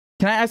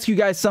Can I ask you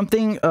guys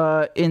something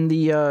in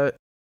the...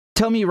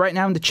 tell me right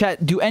now in the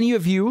chat, do any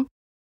of you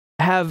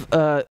have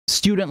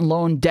student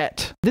loan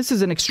debt? This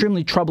is an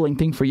extremely troubling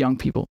thing for young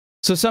people.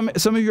 So some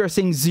of you are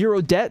saying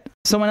zero debt.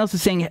 Someone else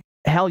is saying,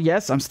 hell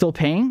yes, I'm still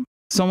paying.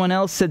 Someone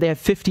else said they have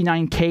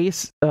 59K,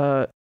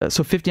 so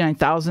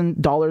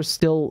 $59,000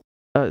 still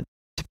to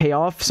pay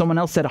off. Someone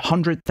else said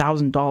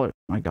 $100,000.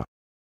 My God.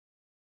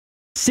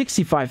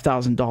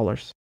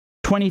 $65,000.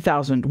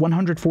 $20,000.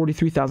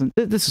 $143,000.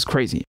 This is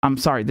crazy. I'm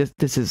sorry. This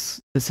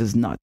is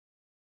nuts.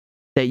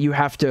 That you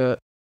have to...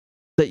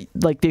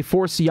 like they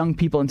force young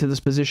people into this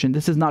position.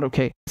 This is not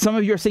okay. Some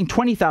of you are saying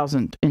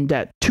 20,000 in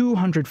debt,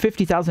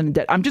 250,000 in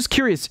debt. I'm just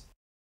curious.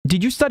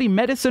 Did you study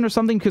medicine or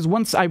something? Because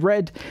once I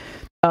read,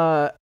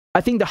 I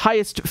think the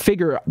highest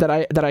figure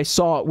that I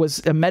saw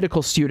was a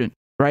medical student,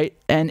 right?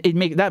 And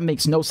that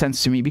makes no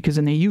sense to me, because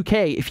in the UK,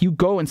 if you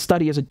go and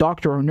study as a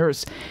doctor or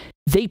nurse,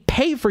 they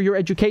pay for your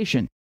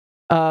education.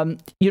 You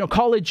know,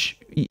 college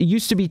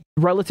used to be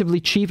relatively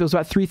cheap. It was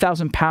about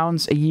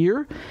 £3,000 a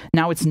year.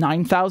 Now it's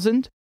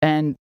 9,000,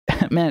 and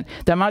man,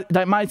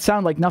 that might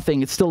sound like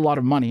nothing. It's still a lot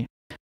of money.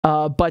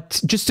 But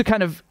just to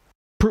kind of,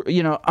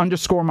 you know,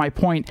 underscore my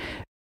point,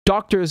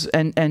 doctors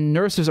and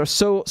nurses are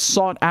so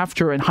sought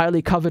after and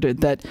highly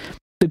coveted that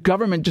the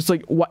government just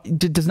like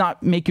does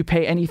not make you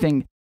pay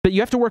anything. But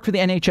you have to work for the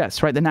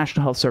NHS, right? The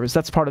National Health Service.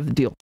 That's part of the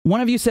deal.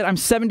 One of you said, I'm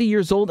 70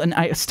 years old and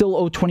I still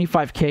owe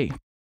 25K.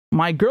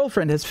 My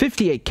girlfriend has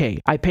 58K.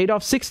 I paid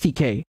off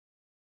 60K.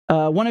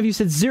 One of you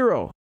said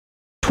 0,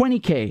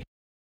 20K.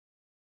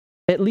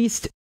 At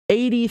least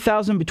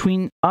 80,000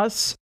 between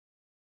us,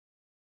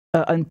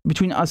 and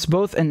between us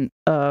both, and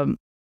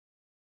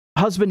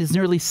husband is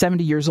nearly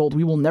 70 years old.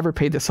 We will never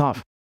pay this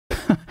off.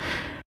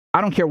 I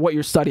don't care what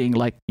you're studying.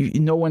 Like,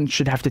 no one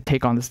should have to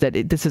take on this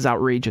debt. This is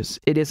outrageous.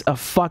 It is a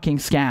fucking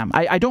scam.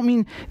 I don't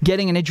mean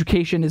getting an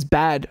education is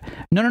bad.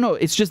 No.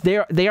 It's just they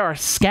are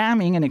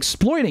scamming and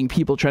exploiting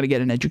people trying to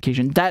get an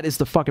education. That is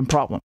the fucking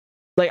problem.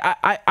 Like,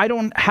 I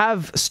don't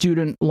have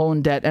student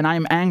loan debt, and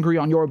I'm angry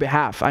on your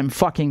behalf. I'm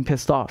fucking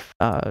pissed off.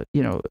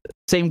 You know,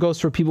 same goes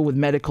for people with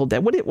medical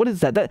debt. What is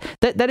that?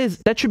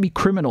 That should be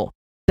criminal.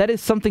 That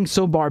is something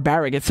so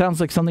barbaric. It sounds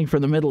like something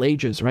from the Middle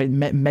Ages, right?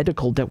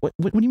 Medical debt. What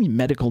do you mean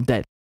medical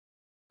debt?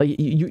 Like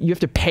you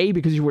have to pay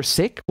because you were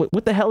sick?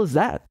 What the hell is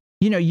that?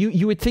 You know,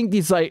 you would think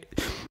these big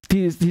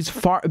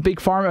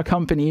pharma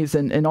companies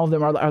and all of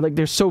them are like,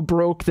 they're so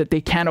broke that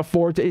they can't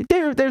afford to.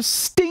 They're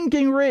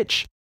stinking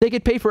rich. They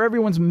could pay for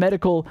everyone's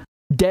medical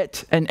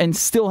debt and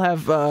still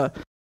have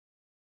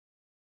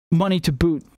money to boot.